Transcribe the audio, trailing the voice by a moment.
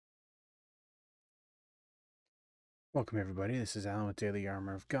Welcome everybody, this is Alan with Daily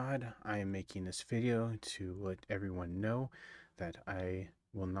Armour of God. I am making this video to let everyone know that I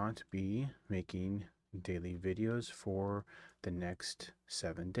will not be making daily videos for the next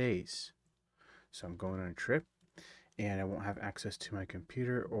 7 days. So I'm going on a trip and I won't have access to my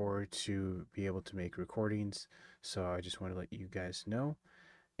computer or to be able to make recordings. So I just want to let you guys know,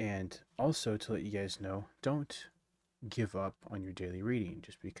 and also to let you guys know, don't give up on your daily reading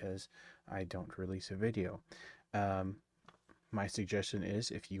just because I don't release a video. Um, my suggestion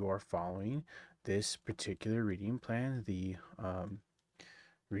is, if you are following this particular reading plan, the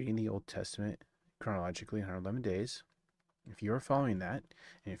reading the Old Testament chronologically, 111 days, if you are following that,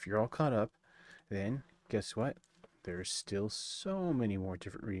 and if you're all caught up, then guess what? There's still so many more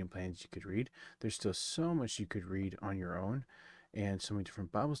different reading plans you could read. There's still so much you could read on your own, and so many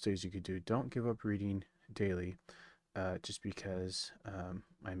different Bible studies you could do. Don't give up reading daily just because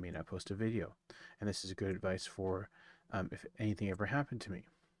I may not post a video. And this is good advice for if anything ever happened to me.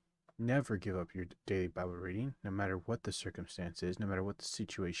 Never give up your daily Bible reading, no matter what the circumstance is, no matter what the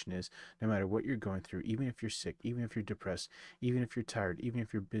situation is, no matter what you're going through, even if you're sick, even if you're depressed, even if you're tired, even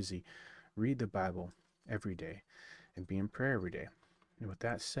if you're busy. Read the Bible every day and be in prayer every day. And with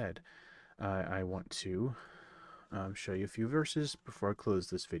that said, I want to show you a few verses before I close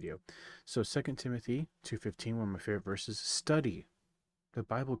this video. So 2 Timothy 2:15, one of my favorite verses, study. The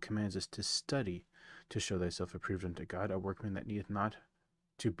Bible commands us to study to show thyself approved unto God, a workman that needeth not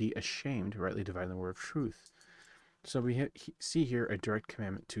to be ashamed, rightly dividing the word of truth. So we see here a direct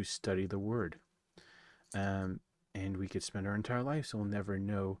commandment to study the word. And we could spend our entire life, so we'll never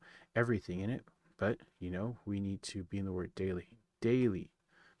know everything in it. But, we need to be in the word daily. Daily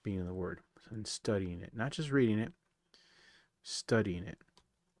being in the word and studying it. Not just reading it, studying it.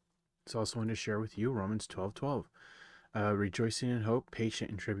 So I also want to share with you Romans 12:12. Rejoicing in hope,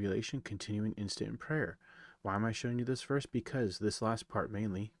 patient in tribulation, continuing instant in prayer. Why am I showing you this verse? Because this last part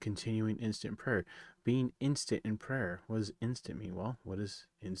mainly, continuing instant prayer. Being instant in prayer. What does instant mean? Well, what does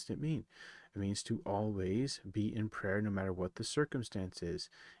instant mean? It means to always be in prayer no matter what the circumstance is.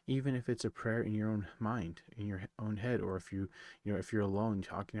 Even if it's a prayer in your own mind, in your own head, or if you're alone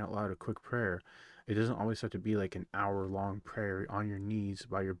talking out loud, a quick prayer. It doesn't always have to be like an hour-long prayer on your knees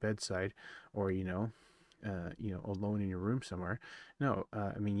by your bedside, or alone in your room somewhere. No,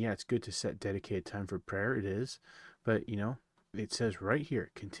 yeah, it's good to set dedicated time for prayer. It is, but it says right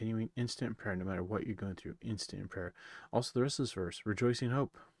here, continuing instant prayer, no matter what you're going through, instant in prayer. Also, the rest of this verse, rejoice in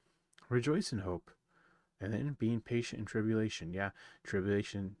hope, rejoice in hope, and then being patient in tribulation. Yeah,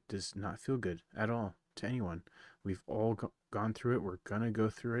 tribulation does not feel good at all to anyone. We've all gone through it. We're gonna go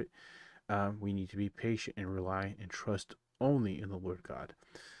through it. We need to be patient and rely and trust only in the Lord God.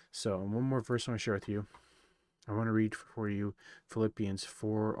 So, one more verse I want to share with you. I want to read for you Philippians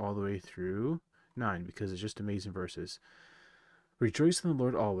 4 all the way through 9 because it's just amazing verses. Rejoice in the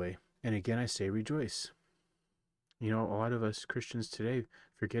Lord always, and again I say rejoice. A lot of us Christians today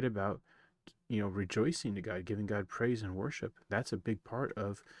forget about, rejoicing to God, giving God praise and worship. That's a big part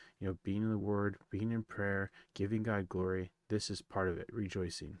of, being in the Word, being in prayer, giving God glory. This is part of it,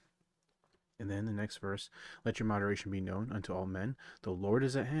 rejoicing. And then the next verse, let your moderation be known unto all men. The Lord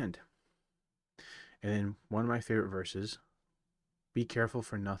is at hand. And then one of my favorite verses, be careful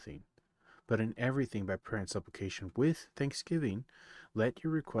for nothing, but in everything by prayer and supplication with thanksgiving, let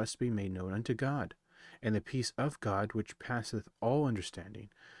your requests be made known unto God. And the peace of God, which passeth all understanding,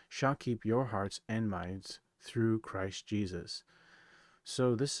 shall keep your hearts and minds through Christ Jesus.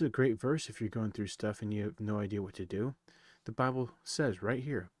 So this is a great verse if you're going through stuff and you have no idea what to do. The Bible says right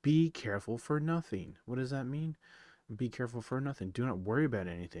here, be careful for nothing. What does that mean? Be careful for nothing. Do not worry about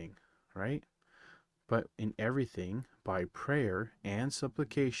anything, right? But in everything, by prayer and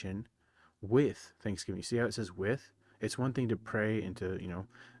supplication, with thanksgiving. You see how it says with? It's one thing to pray and to,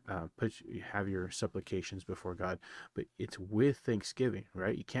 have your supplications before God, but it's with thanksgiving,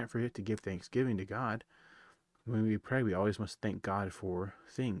 right? You can't forget to give thanksgiving to God. When we pray, we always must thank God for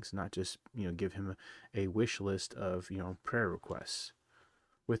things, not just, give him a wish list of, prayer requests.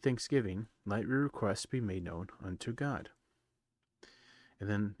 With thanksgiving, let your requests be made known unto God. And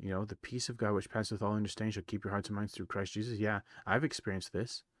then, the peace of God, which passeth all understanding, shall keep your hearts and minds through Christ Jesus. Yeah, I've experienced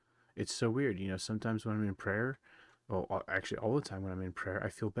this. It's so weird. Sometimes when I'm in prayer, well, actually, all the time when I'm in prayer, I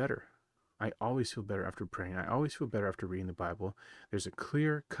feel better. I always feel better after praying. I always feel better after reading the Bible. There's a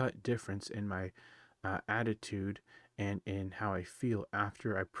clear-cut difference in my attitude and in how I feel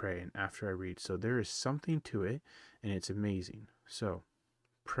after I pray and after I read. So there is something to it, and it's amazing. So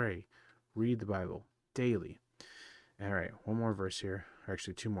pray, read the Bible daily. All right, one more verse here.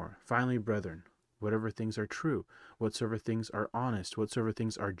 Actually, two more. Finally, brethren, whatever things are true, whatsoever things are honest, whatsoever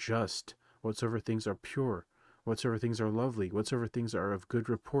things are just, whatsoever things are pure, whatsoever things are lovely, whatsoever things are of good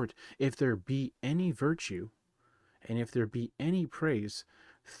report, if there be any virtue, and if there be any praise,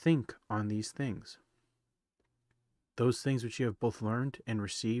 think on these things. Those things which you have both learned and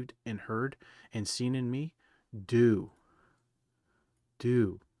received and heard and seen in me, do,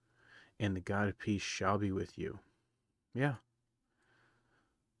 and the God of peace shall be with you. Yeah,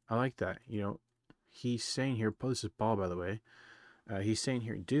 I like that. He's saying here, this is Paul, by the way, he's saying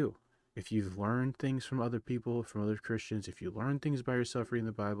here, do. If you've learned things from other people, from other Christians, if you learned things by yourself reading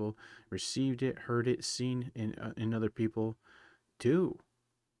the Bible, received it, heard it, seen in other people, do.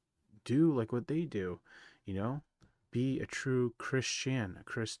 Do like what they do. Be a true Christian, a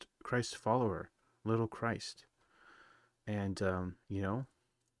Christ follower, little Christ. And,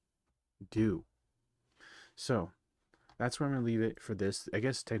 do. So, that's where I'm going to leave it for this. I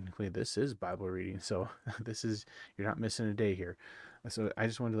guess technically this is Bible reading, so you're not missing a day here. So I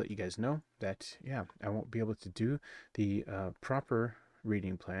just wanted to let you guys know that, yeah, I won't be able to do the proper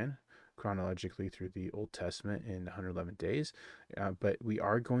reading plan chronologically through the Old Testament in 111 days, but we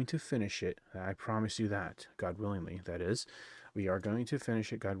are going to finish it. I promise you that, God willingly, that is. We are going to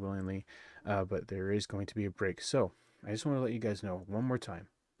finish it, God willingly, but there is going to be a break. So I just want to let you guys know one more time.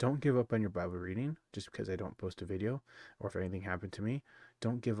 Don't give up on your Bible reading just because I don't post a video, or if anything happened to me.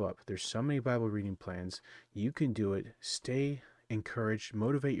 Don't give up. There's so many Bible reading plans. You can do it. Stay encouraged.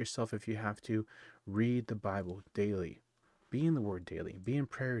 Motivate yourself if you have to. Read the Bible daily. Be in the Word daily. Be in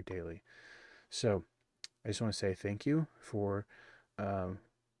prayer daily. So I just want to say thank you for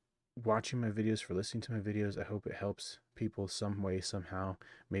watching my videos, for listening to my videos. I hope it helps people some way, somehow,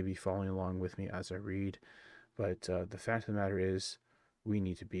 maybe following along with me as I read. But the fact of the matter is, we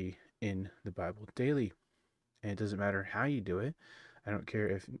need to be in the Bible daily. And it doesn't matter how you do it. I don't care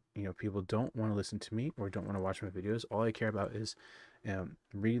if people don't want to listen to me or don't want to watch my videos. All I care about is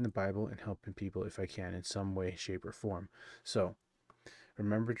reading the Bible and helping people if I can in some way, shape, or form. So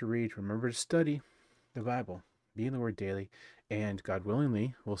remember to read, remember to study the Bible, be in the Word daily, and God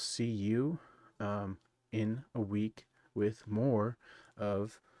willingly, we'll see you in a week with more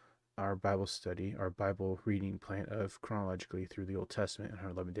of our Bible study, our Bible reading plan of chronologically through the Old Testament in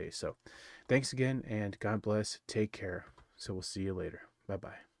 111 days. So thanks again, and God bless. Take care. So we'll see you later.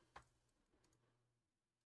 Bye-bye.